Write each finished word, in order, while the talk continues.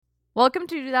Welcome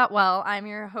to Do That Well. I'm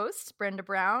your host, Brenda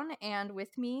Brown, and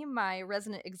with me, my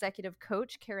resident executive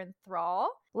coach, Karen Thrall.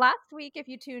 Last week, if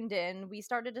you tuned in, we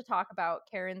started to talk about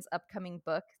Karen's upcoming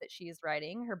book that she is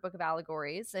writing, her book of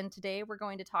allegories, and today we're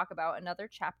going to talk about another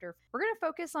chapter. We're going to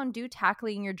focus on do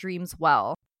tackling your dreams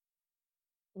well.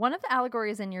 One of the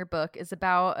allegories in your book is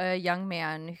about a young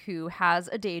man who has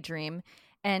a daydream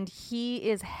and he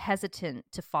is hesitant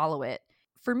to follow it.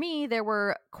 For me, there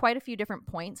were quite a few different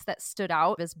points that stood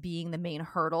out as being the main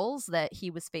hurdles that he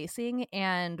was facing,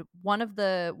 and one of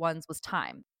the ones was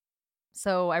time.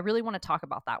 So I really want to talk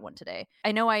about that one today.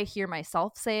 I know I hear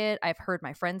myself say it, I've heard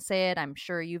my friends say it, I'm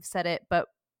sure you've said it, but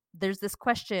there's this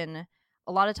question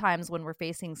a lot of times when we're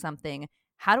facing something: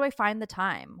 how do I find the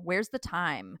time? Where's the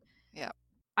time? Yeah,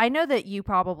 I know that you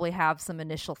probably have some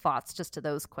initial thoughts just to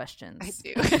those I questions.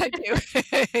 do. I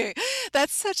do.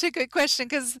 That's such a good question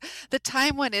because the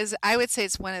time one is, I would say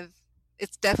it's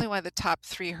definitely one of the top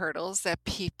three hurdles that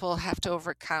people have to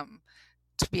overcome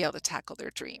to be able to tackle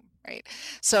their dream, right?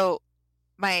 So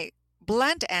my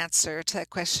blunt answer to that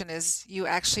question is you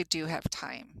actually do have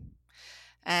time.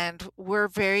 And we're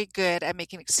very good at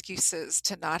making excuses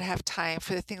to not have time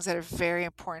for the things that are very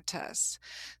important to us.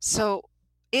 So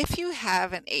if you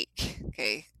have an ache,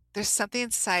 okay, there's something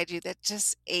inside you that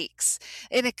just aches,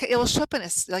 and it'll show up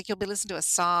like you'll be listening to a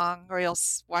song or you'll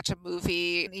watch a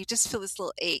movie and you just feel this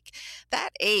little ache.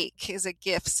 That ache is a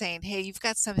gift saying, hey, you've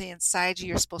got something inside you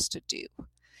you're supposed to do.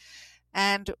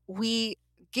 And we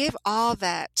give all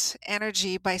that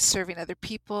energy by serving other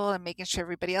people and making sure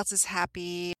everybody else is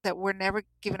happy, that we're never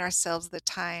giving ourselves the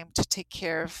time to take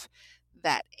care of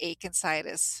that ache inside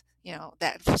us.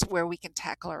 That's where we can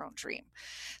tackle our own dream.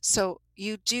 So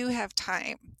you do have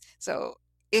time. So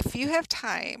if you have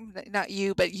time, not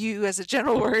you, but you as a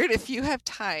general word, if you have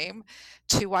time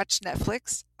to watch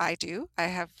Netflix, I do. I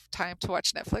have time to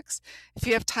watch Netflix. If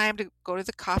you have time to go to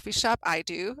the coffee shop, I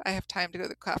do. I have time to go to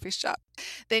the coffee shop.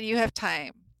 Then you have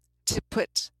time to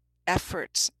put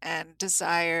effort and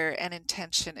desire and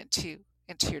intention into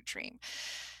your dream.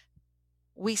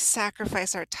 We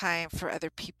sacrifice our time for other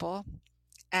people,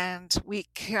 and we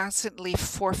constantly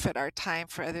forfeit our time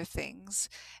for other things.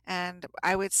 And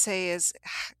I would say is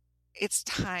it's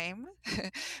time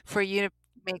for you to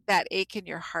make that ache in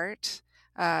your heart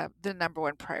the number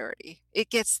one priority. It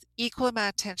gets equal amount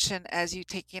of attention as you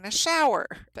taking a shower,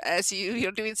 as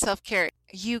you doing self-care.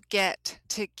 You get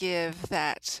to give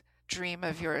that dream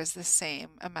of yours the same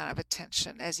amount of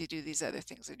attention as you do these other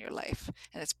things in your life,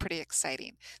 and it's pretty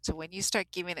exciting. So when you start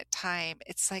giving it time,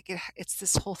 it's like it's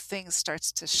this whole thing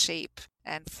starts to shape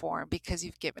and form because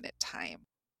you've given it time.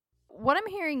 What I'm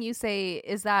hearing you say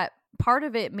is that part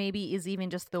of it maybe is even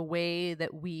just the way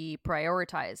that we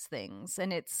prioritize things,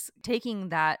 and it's taking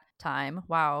that time,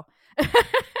 wow,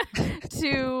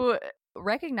 to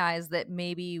recognize that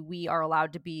maybe we are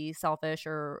allowed to be selfish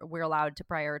or we're allowed to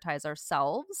prioritize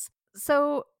ourselves.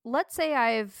 So let's say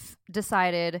I've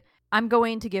decided I'm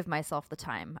going to give myself the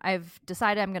time. I've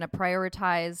decided I'm going to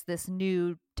prioritize this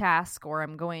new task, or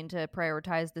I'm going to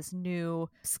prioritize this new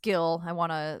skill. I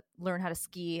want to learn how to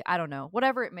ski. I don't know,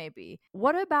 whatever it may be.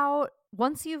 What about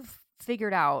once you've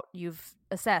figured out, you've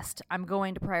assessed, I'm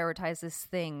going to prioritize this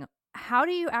thing? How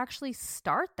do you actually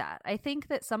start that? I think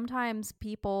that sometimes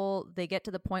people, they get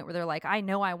to the point where they're like, I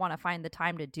know I want to find the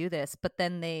time to do this, but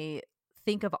then they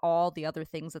think of all the other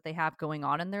things that they have going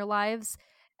on in their lives,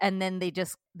 and then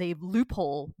they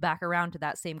loophole back around to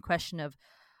that same question of,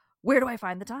 where do I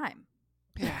find the time?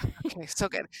 Yeah. Okay. So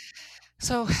good.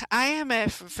 So I am a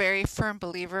very firm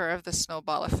believer of the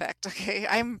snowball effect. Okay.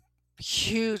 I'm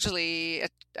hugely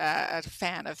a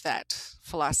fan of that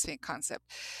philosophy and concept.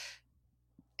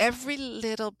 Every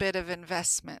little bit of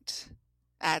investment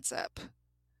adds up.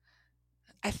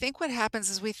 I think what happens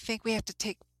is we think we have to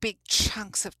take big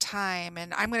chunks of time,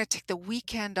 and I'm going to take the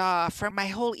weekend off or my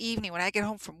whole evening when I get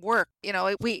home from work.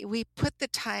 We put the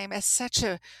time as such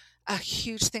a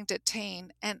huge thing to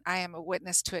attain, and I am a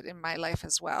witness to it in my life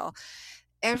as well.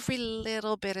 Every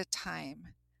little bit of time,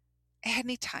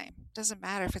 any time, doesn't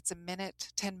matter if it's a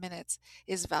minute, 10 minutes,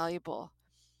 is valuable.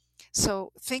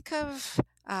 So think of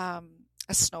a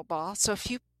snowball. So if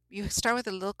you start with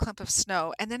a little clump of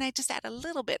snow, and then I just add a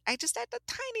little bit. I just add a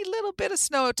tiny little bit of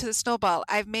snow to the snowball.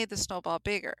 I've made the snowball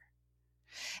bigger.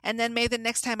 And then maybe the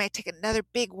next time I take another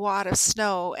big wad of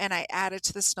snow and I add it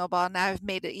to the snowball. Now I've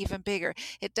made it even bigger.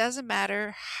 It doesn't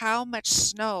matter how much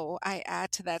snow I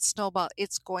add to that snowball,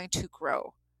 it's going to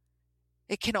grow.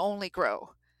 It can only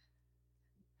grow.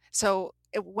 So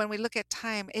when we look at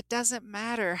time, it doesn't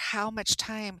matter how much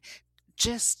time,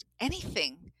 just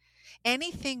anything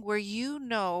where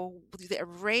that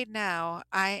right now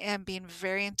I am being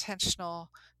very intentional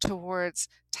towards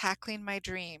tackling my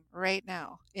dream right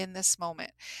now in this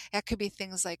moment. That could be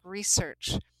things like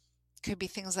research. Could be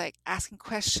things like asking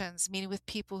questions, meeting with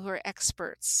people who are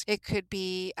experts. It could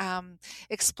be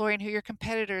exploring who your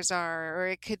competitors are, or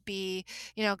it could be,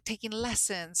 taking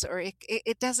lessons, or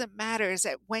it doesn't matter. Is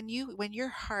that when your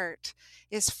heart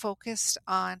is focused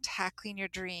on tackling your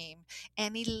dream,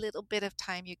 any little bit of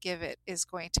time you give it is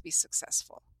going to be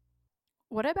successful.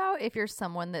 What about if you're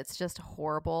someone that's just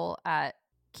horrible at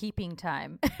keeping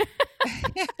time?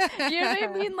 You know what I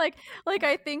mean? Like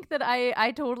I think that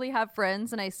I totally have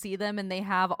friends and I see them and they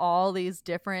have all these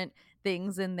different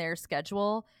things in their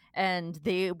schedule and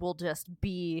they will just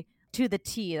be to the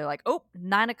T. They're like, oh,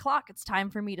 9 o'clock, it's time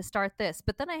for me to start this.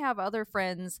 But then I have other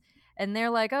friends and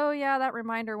they're like, oh yeah, that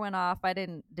reminder went off. I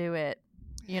didn't do it.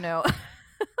 You know?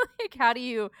 Like how do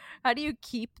you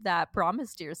keep that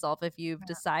promise to yourself if you've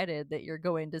decided that you're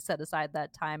going to set aside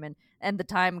that time and the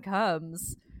time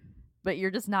comes but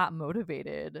you're just not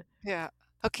motivated? Yeah.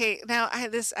 Okay, now I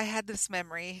had this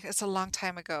memory. It's a long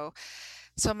time ago.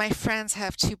 So my friends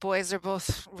have two boys. They're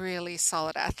both really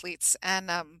solid athletes,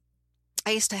 and I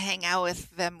used to hang out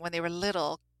with them when they were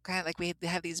little, kind of like we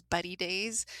have these buddy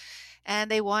days,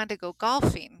 and they wanted to go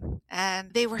golfing,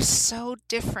 and they were so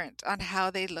different on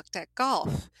how they looked at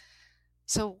golf.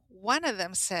 So one of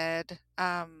them said,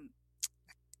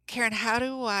 "Karen, how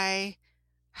do I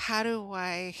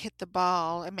hit the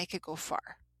ball and make it go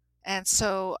far?" And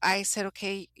so I said,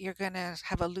 okay, you're going to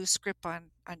have a loose grip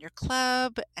on your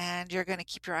club and you're going to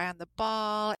keep your eye on the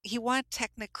ball. He wanted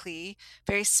technically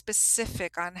very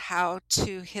specific on how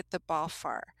to hit the ball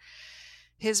far.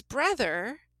 His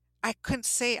brother, I couldn't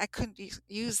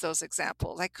use those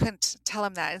examples. I couldn't tell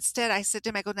him that. Instead, I said to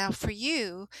him, I go, now for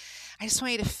you, I just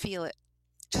want you to feel it.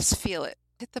 Just feel it.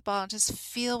 Hit the ball and just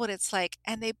feel what it's like.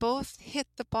 And they both hit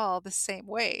the ball the same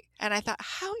way. And I thought,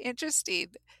 how interesting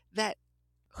that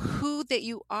who that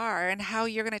you are and how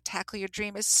you're going to tackle your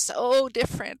dream is so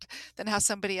different than how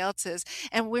somebody else is.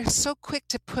 And we're so quick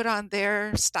to put on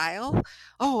their style.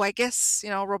 Oh, I guess,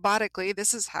 robotically,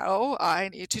 this is how I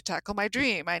need to tackle my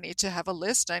dream. I need to have a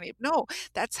list. No,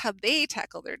 that's how they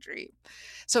tackle their dream.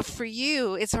 So for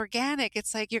you, it's organic.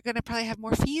 It's like you're going to probably have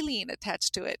more feeling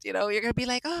attached to it. You're going to be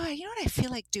like, oh, you know what I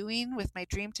feel like doing with my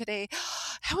dream today?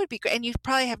 That would be great. And you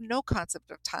probably have no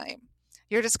concept of time.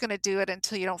 You're just going to do it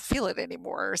until you don't feel it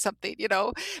anymore or something,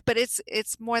 but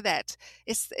it's more that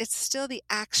it's still the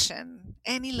action,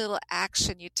 any little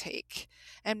action you take.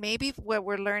 And maybe what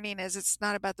we're learning is it's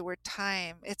not about the word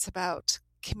time. It's about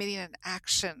committing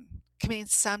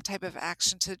some type of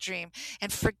action to the dream,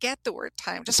 and forget the word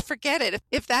time. Just forget it.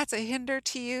 If that's a hinder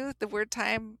to you, the word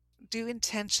time, do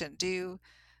intention, do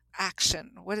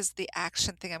action. What is the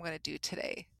action thing I'm going to do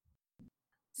today?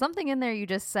 Something in there you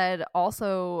just said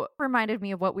also reminded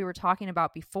me of what we were talking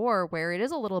about before, where it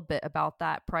is a little bit about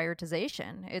that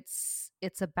prioritization.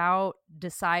 It's about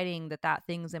deciding that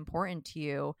thing's important to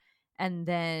you and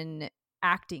then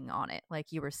acting on it,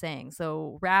 like you were saying.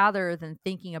 So rather than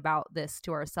thinking about this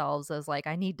to ourselves as like,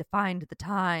 I need to find the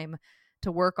time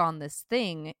to work on this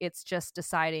thing, it's just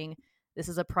deciding this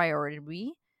is a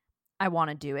priority. I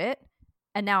want to do it.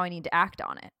 And now I need to act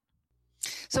on it.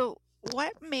 So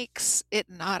what makes it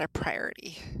not a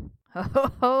priority?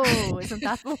 Oh, isn't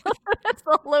that that's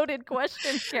a loaded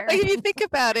question, Karen? Like, if you think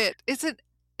about it, it's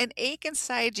an ache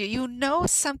inside you. You know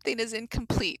something is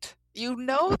incomplete. You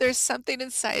know there's something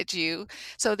inside you.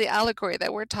 So the allegory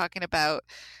that we're talking about,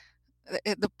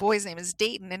 the boy's name is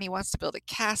Dayton, and he wants to build a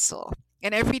castle.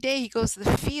 And every day he goes to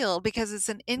the field because it's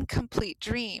an incomplete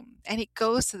dream. And he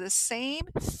goes to the same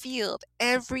field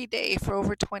every day for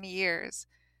over 20 years.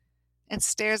 And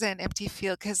stares at an empty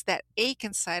field because that ache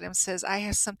inside him says, I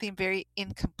have something very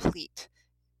incomplete.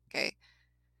 Okay.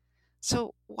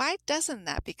 So why doesn't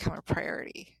that become a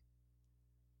priority?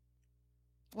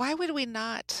 Why would we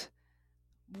not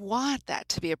want that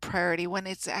to be a priority when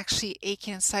it's actually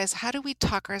aching inside? How do we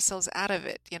talk ourselves out of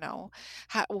it?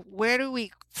 Where do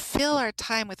we fill our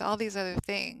time with all these other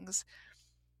things?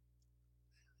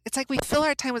 It's like we fill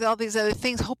our time with all these other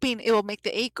things, hoping it will make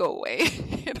the ache go away.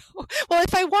 Well,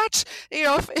 if I watch,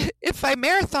 if I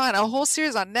marathon a whole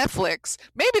series on Netflix,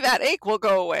 maybe that ache will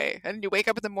go away. And you wake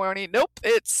up in the morning, nope,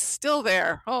 it's still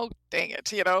there. Oh, dang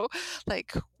it,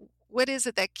 Like, what is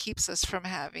it that keeps us from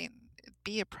having it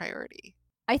be a priority?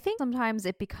 I think sometimes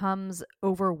it becomes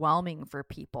overwhelming for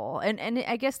people. And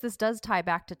I guess this does tie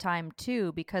back to time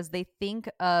too, because they think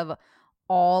of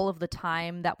all of the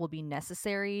time that will be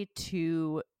necessary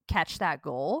to catch that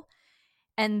goal.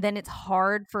 And then it's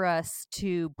hard for us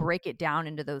to break it down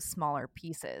into those smaller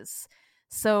pieces.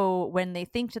 So when they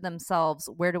think to themselves,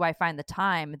 where do I find the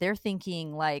time? They're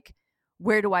thinking like,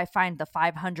 where do I find the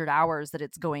 500 hours that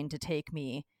it's going to take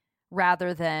me,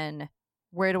 rather than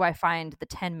where do I find the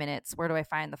 10 minutes? Where do I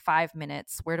find the 5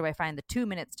 minutes? Where do I find the 2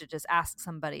 minutes to just ask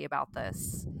somebody about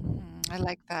this? I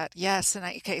like that. Yes. And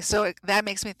okay, so that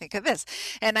makes me think of this.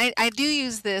 And I do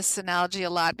use this analogy a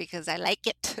lot because I like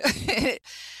it.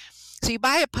 So you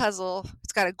buy a puzzle,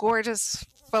 it's got a gorgeous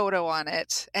photo on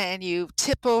it, and you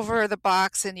tip over the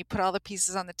box and you put all the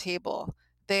pieces on the table.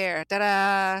 There,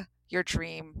 ta-da, your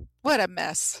dream. What a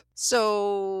mess.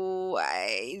 So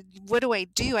what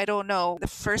do? I don't know. The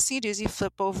first thing you do is you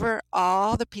flip over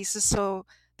all the pieces so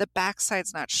the back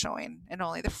side's not showing and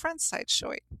only the front side's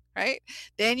showing, right?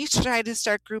 Then you try to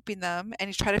start grouping them and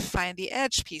you try to find the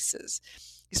edge pieces.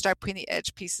 You start putting the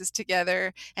edge pieces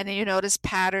together, and then you notice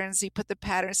patterns. You put the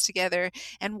patterns together,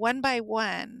 and one by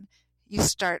one, you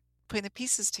start putting the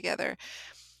pieces together.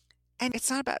 And it's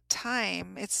not about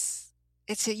time. It's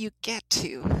that you get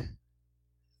to.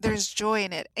 There's joy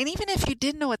in it. And even if you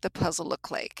didn't know what the puzzle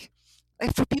looked like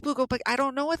for people who go, but I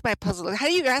don't know what my puzzle is. How are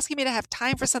you asking me to have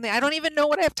time for something? I don't even know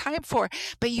what I have time for.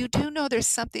 But you do know there's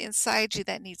something inside you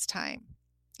that needs time.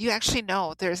 You actually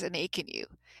know there's an ache in you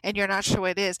and you're not sure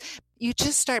what it is. You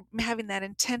just start having that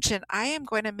intention. I am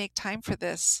going to make time for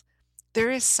this. There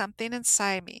is something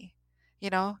inside me.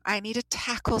 I need to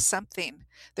tackle something.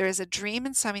 There is a dream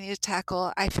inside me I need to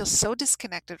tackle. I feel so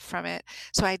disconnected from it.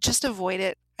 So I just avoid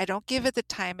it. I don't give it the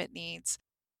time it needs.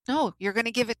 No, you're going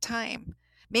to give it time.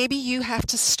 Maybe you have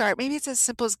to start. Maybe it's as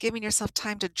simple as giving yourself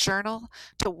time to journal,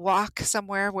 to walk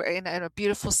somewhere in a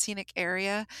beautiful scenic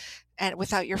area and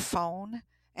without your phone.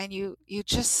 And you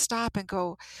just stop and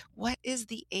go, what is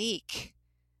the ache?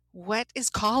 What is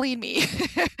calling me?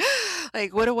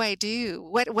 Like, what do I do?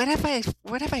 What have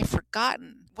I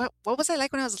forgotten? What was I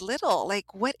like when I was little?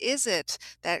 Like, what is it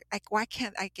that why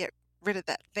can't I get rid of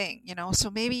that thing?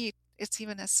 So maybe it's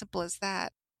even as simple as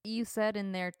that. You said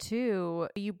in there too,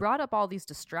 you brought up all these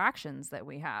distractions that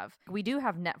we have. We do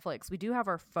have Netflix, we do have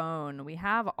our phone, we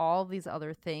have all these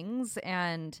other things.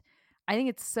 And I think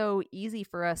it's so easy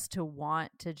for us to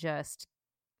want to just,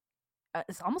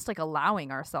 it's almost like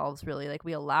allowing ourselves, really, like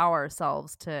we allow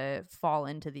ourselves to fall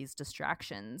into these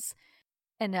distractions.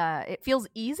 And it feels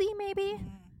easy, maybe.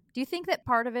 Do you think that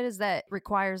part of it is that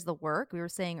requires the work? We were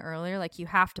saying earlier, like you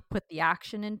have to put the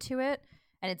action into it,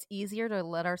 and it's easier to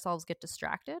let ourselves get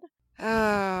distracted?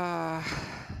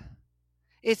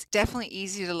 It's definitely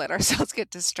easy to let ourselves get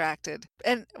distracted.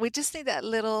 And we just need that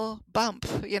little bump.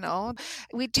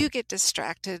 We do get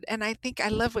distracted. And I think I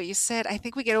love what you said. I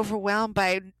think we get overwhelmed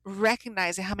by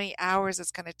recognizing how many hours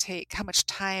it's going to take, how much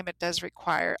time it does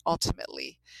require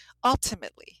ultimately.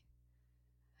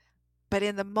 But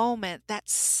in the moment, that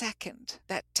second,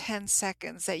 that 10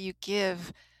 seconds that you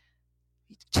give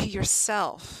to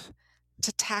yourself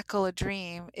to tackle a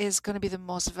dream is going to be the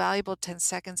most valuable 10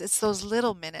 seconds. It's those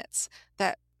little minutes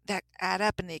that add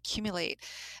up and they accumulate.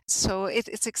 So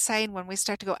it's exciting when we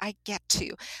start to go, I get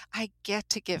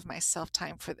to give myself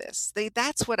time for this.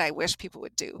 That's what I wish people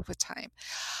would do with time.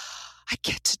 I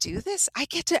get to do this. I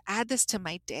get to add this to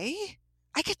my day.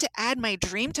 I get to add my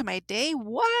dream to my day.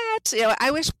 What? I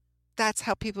wish that's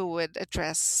how people would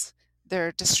address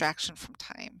their distraction from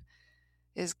time,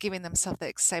 is giving themselves the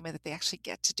excitement that they actually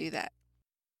get to do that.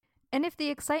 And if the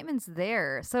excitement's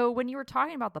there. So when you were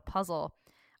talking about the puzzle,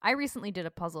 I recently did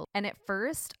a puzzle, and at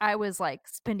first I was like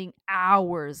spending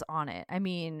hours on it. I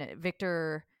mean,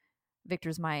 Victor's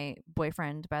my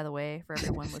boyfriend, by the way, for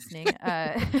everyone listening.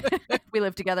 We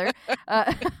live together.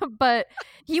 But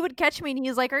he would catch me and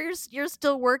he's like, you're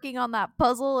still working on that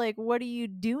puzzle? Like, what are you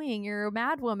doing? You're a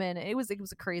mad woman. It was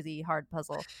a crazy hard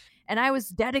puzzle. And I was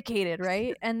dedicated,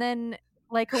 right? And then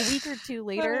like a week or two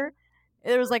later,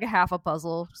 there was like a half a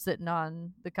puzzle sitting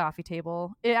on the coffee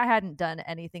table. I hadn't done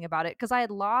anything about it because I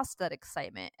had lost that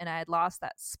excitement and I had lost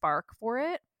that spark for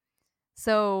it.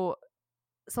 So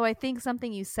I think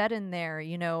something you said in there,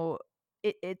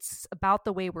 it's about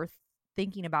the way we're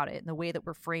thinking about it and the way that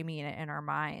we're framing it in our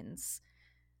minds.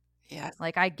 Yes.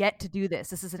 Like, I get to do this.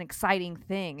 This is an exciting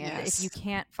thing. And if you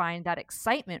can't find that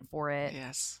excitement for it,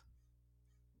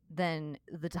 then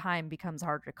the time becomes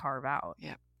hard to carve out.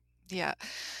 Yeah.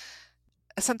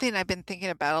 Something I've been thinking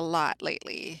about a lot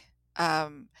lately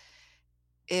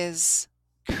is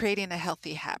creating a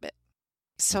healthy habit.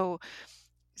 So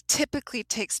typically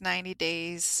takes 90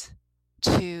 days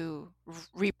to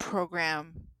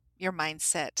reprogram your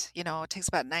mindset. It takes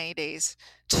about 90 days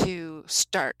to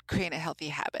start creating a healthy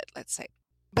habit, let's say.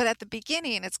 But at the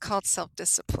beginning, it's called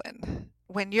self-discipline.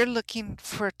 When you're looking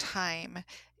for time,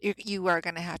 you are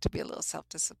going to have to be a little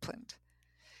self-disciplined.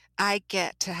 I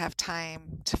get to have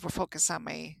time to focus on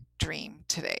my dream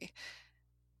today.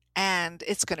 And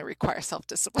it's going to require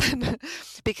self-discipline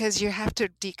because you have to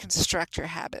deconstruct your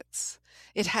habits.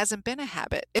 It hasn't been a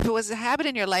habit. If it was a habit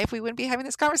in your life, we wouldn't be having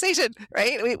this conversation,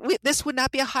 right? This would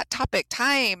not be a hot topic.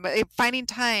 Finding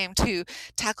time to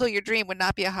tackle your dream would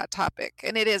not be a hot topic.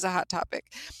 And it is a hot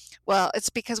topic. Well, it's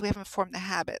because we haven't formed the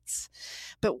habits.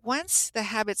 But once the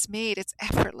habit's made, it's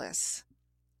effortless.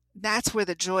 That's where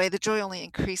the joy only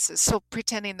increases. So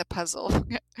pretending the puzzle.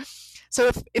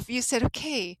 So if you said,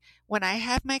 okay, when I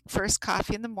have my first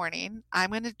coffee in the morning, I'm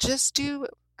going to just do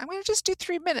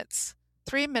 3 minutes.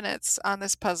 3 minutes on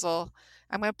this puzzle.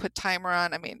 I'm going to put timer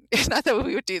on. I mean, not that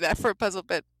we would do that for a puzzle,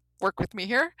 but work with me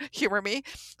here, humor me.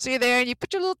 So you're there and you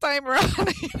put your little timer on.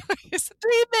 It's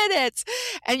 3 minutes,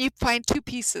 and you find 2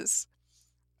 pieces,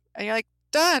 and you're like,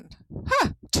 done.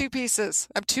 2 pieces.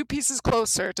 I'm 2 pieces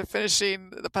closer to finishing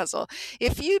the puzzle.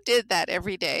 If you did that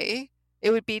every day,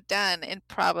 it would be done in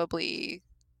probably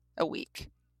a week,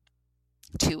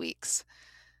 2 weeks.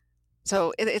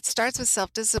 So it starts with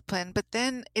self-discipline, but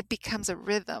then it becomes a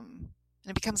rhythm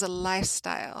and it becomes a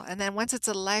lifestyle. And then once it's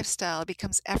a lifestyle, it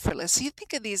becomes effortless. So you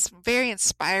think of these very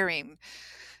inspiring,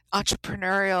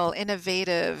 entrepreneurial,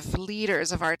 innovative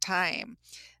leaders of our time.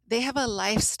 They have a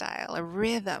lifestyle, a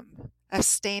rhythm of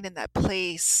staying in that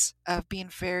place, of being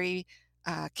very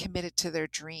committed to their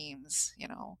dreams,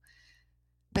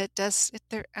 But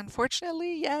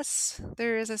unfortunately, yes,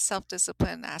 there is a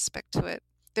self-discipline aspect to it.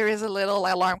 There is a little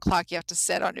alarm clock you have to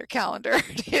set on your calendar,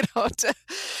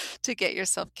 to get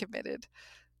yourself committed.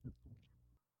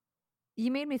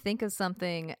 You made me think of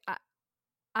something.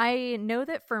 I know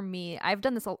that for me, I've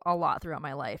done this a lot throughout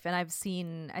my life, and I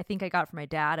think I got it from my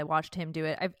dad. I watched him do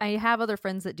it. I have other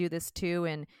friends that do this too,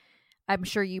 and I'm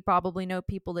sure you probably know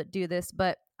people that do this,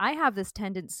 but I have this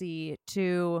tendency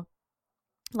to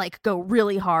like go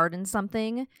really hard in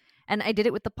something. And I did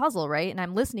it with the puzzle, right? And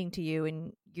I'm listening to you,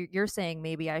 and you're saying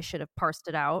maybe I should have parsed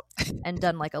it out and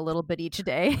done like a little bit each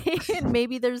day. And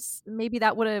maybe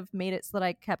that would have made it so that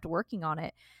I kept working on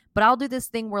it. But I'll do this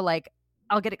thing where like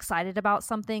I'll get excited about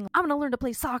something. I'm going to learn to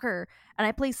play soccer. And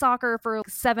I play soccer for like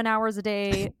 7 hours a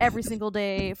day, every single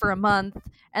day for a month.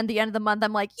 And the end of the month,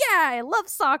 I'm like, yeah, I love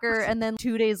soccer. And then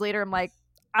 2 days later, I'm like,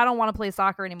 I don't want to play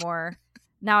soccer anymore.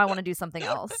 Now I want to do something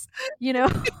else,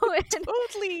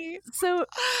 Totally. So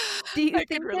do you think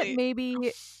that maybe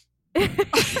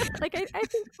like I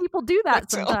think people do that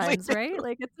sometimes, right?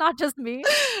 Like it's not just me.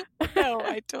 No,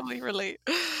 I totally relate.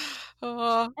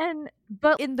 But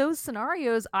in those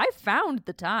scenarios, I found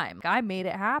the time. I made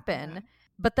it happen. Yeah.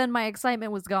 But then my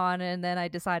excitement was gone, and then I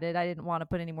decided I didn't want to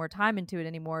put any more time into it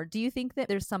anymore. Do you think that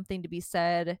there's something to be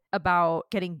said about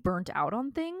getting burnt out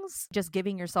on things? Just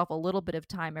giving yourself a little bit of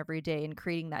time every day and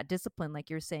creating that discipline,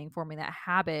 like you're saying, forming that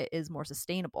habit is more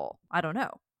sustainable. I don't know.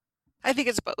 I think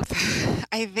it's both.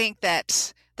 I think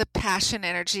that the passion,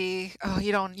 energy,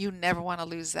 you never want to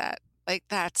lose that. Like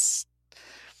that's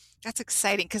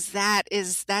exciting, because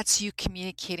that's you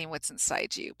communicating what's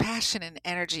inside you. Passion and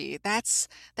energy, that's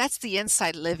the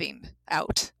inside living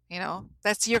out,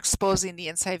 that's you're exposing the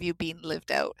inside of you being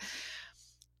lived out.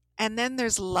 And then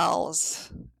there's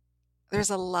lulls. There's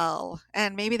a lull,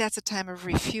 and maybe that's a time of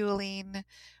refueling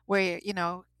where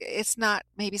it's not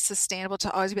maybe sustainable to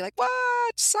always be like, what,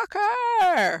 soccer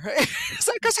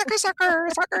soccer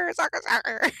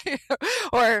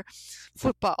or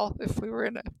football, if we were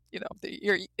in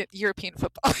the European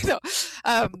football.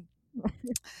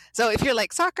 So if you're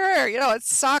like soccer,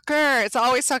 it's soccer, it's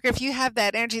always soccer. If you have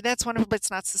that energy, that's wonderful, but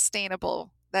it's not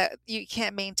sustainable. That you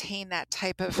can't maintain that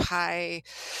type of high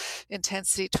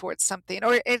intensity towards something,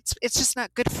 or it's just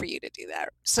not good for you to do that.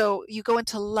 So you go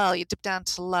into lull, you dip down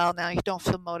to lull. Now you don't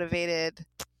feel motivated,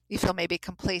 you feel maybe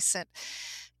complacent.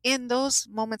 In those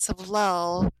moments of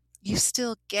lull, you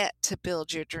still get to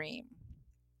build your dream.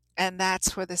 And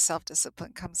that's where the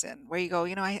self-discipline comes in, where you go,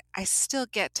 I still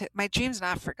get to, my dream's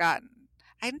not forgotten.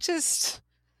 I just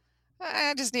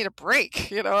need a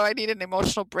break, I need an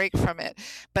emotional break from it,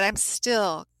 but I'm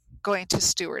still going to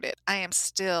steward it. I am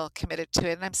still committed to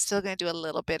it, and I'm still going to do a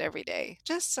little bit every day.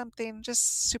 Just something,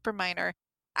 just super minor.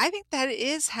 I think that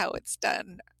is how it's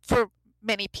done for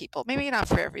many people, maybe not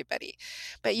for everybody,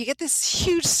 but you get this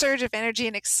huge surge of energy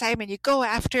and excitement, you go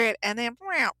after it, and then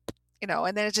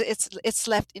and then it's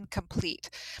left incomplete.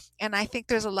 And I think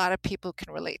there's a lot of people who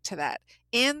can relate to that.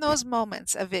 In those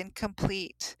moments of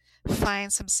incomplete,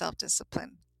 find some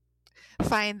self-discipline.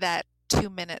 Find that 2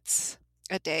 minutes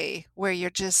a day where you're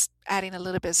just adding a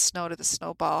little bit of snow to the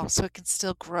snowball so it can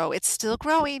still grow. It's still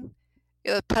growing.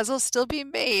 The puzzle's still being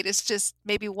made. It's just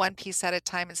maybe one piece at a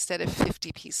time instead of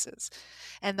 50 pieces.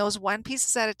 And those one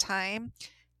pieces at a time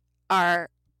are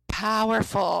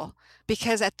powerful,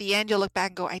 because at the end you'll look back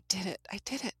and go, I did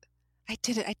it. I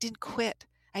did it. I didn't quit.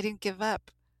 I didn't give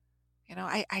up. You know,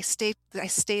 I stayed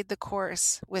the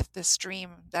course with this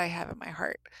dream that I have in my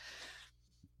heart.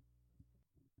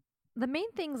 The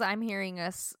main things I'm hearing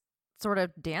us sort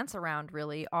of dance around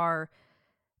really are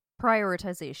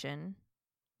prioritization,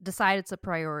 decide it's a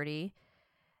priority,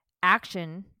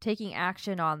 action, taking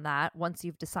action on that once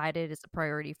you've decided it's a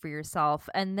priority for yourself,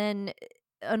 and then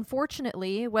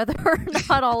unfortunately, whether or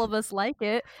not all of us like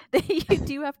it, you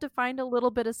do have to find a little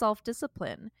bit of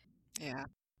self-discipline. Yeah.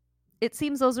 It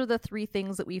seems those are the three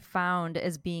things that we've found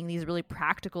as being these really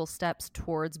practical steps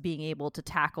towards being able to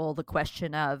tackle the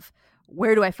question of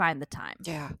where do I find the time?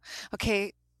 Yeah.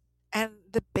 Okay. And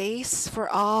the base for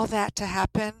all that to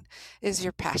happen is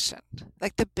your passion.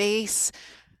 Like the base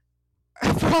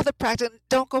for all the practical,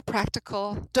 don't go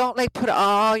practical. Don't like put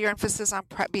all your emphasis on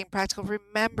being practical.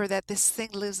 Remember that this thing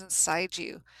lives inside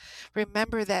you.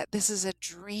 Remember that this is a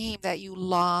dream that you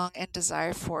long and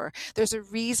desire for. There's a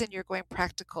reason you're going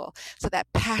practical. So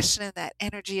that passion and that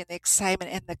energy and the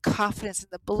excitement and the confidence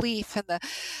and the belief and the,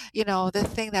 you know, the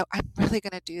thing that I'm really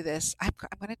going to do this. I'm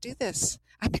going to do this.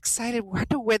 I'm excited.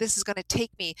 Wonder where this is going to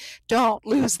take me. Don't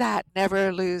lose that.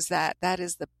 Never lose that. That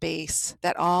is the base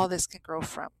that all this can grow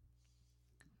from.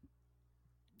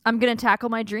 I'm going to tackle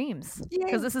my dreams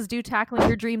because this is Do Tackling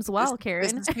Your Dreams Well,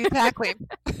 Karen. This is Do Tackling.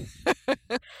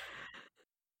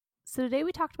 So today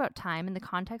we talked about time in the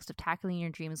context of tackling your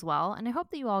dreams well, and I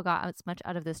hope that you all got as much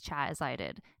out of this chat as I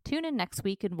did. Tune in next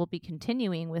week and we'll be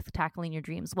continuing with Tackling Your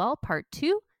Dreams Well, Part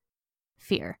 2,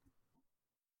 Fear.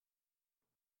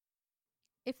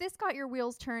 If this got your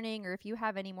wheels turning, or if you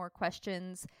have any more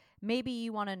questions, maybe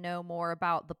you want to know more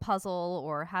about the puzzle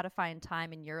or how to find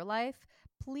time in your life,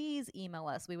 please email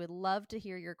us. We would love to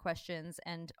hear your questions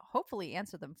and hopefully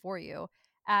answer them for you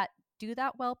at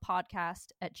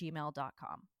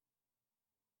dothatwellpodcast@gmail.com.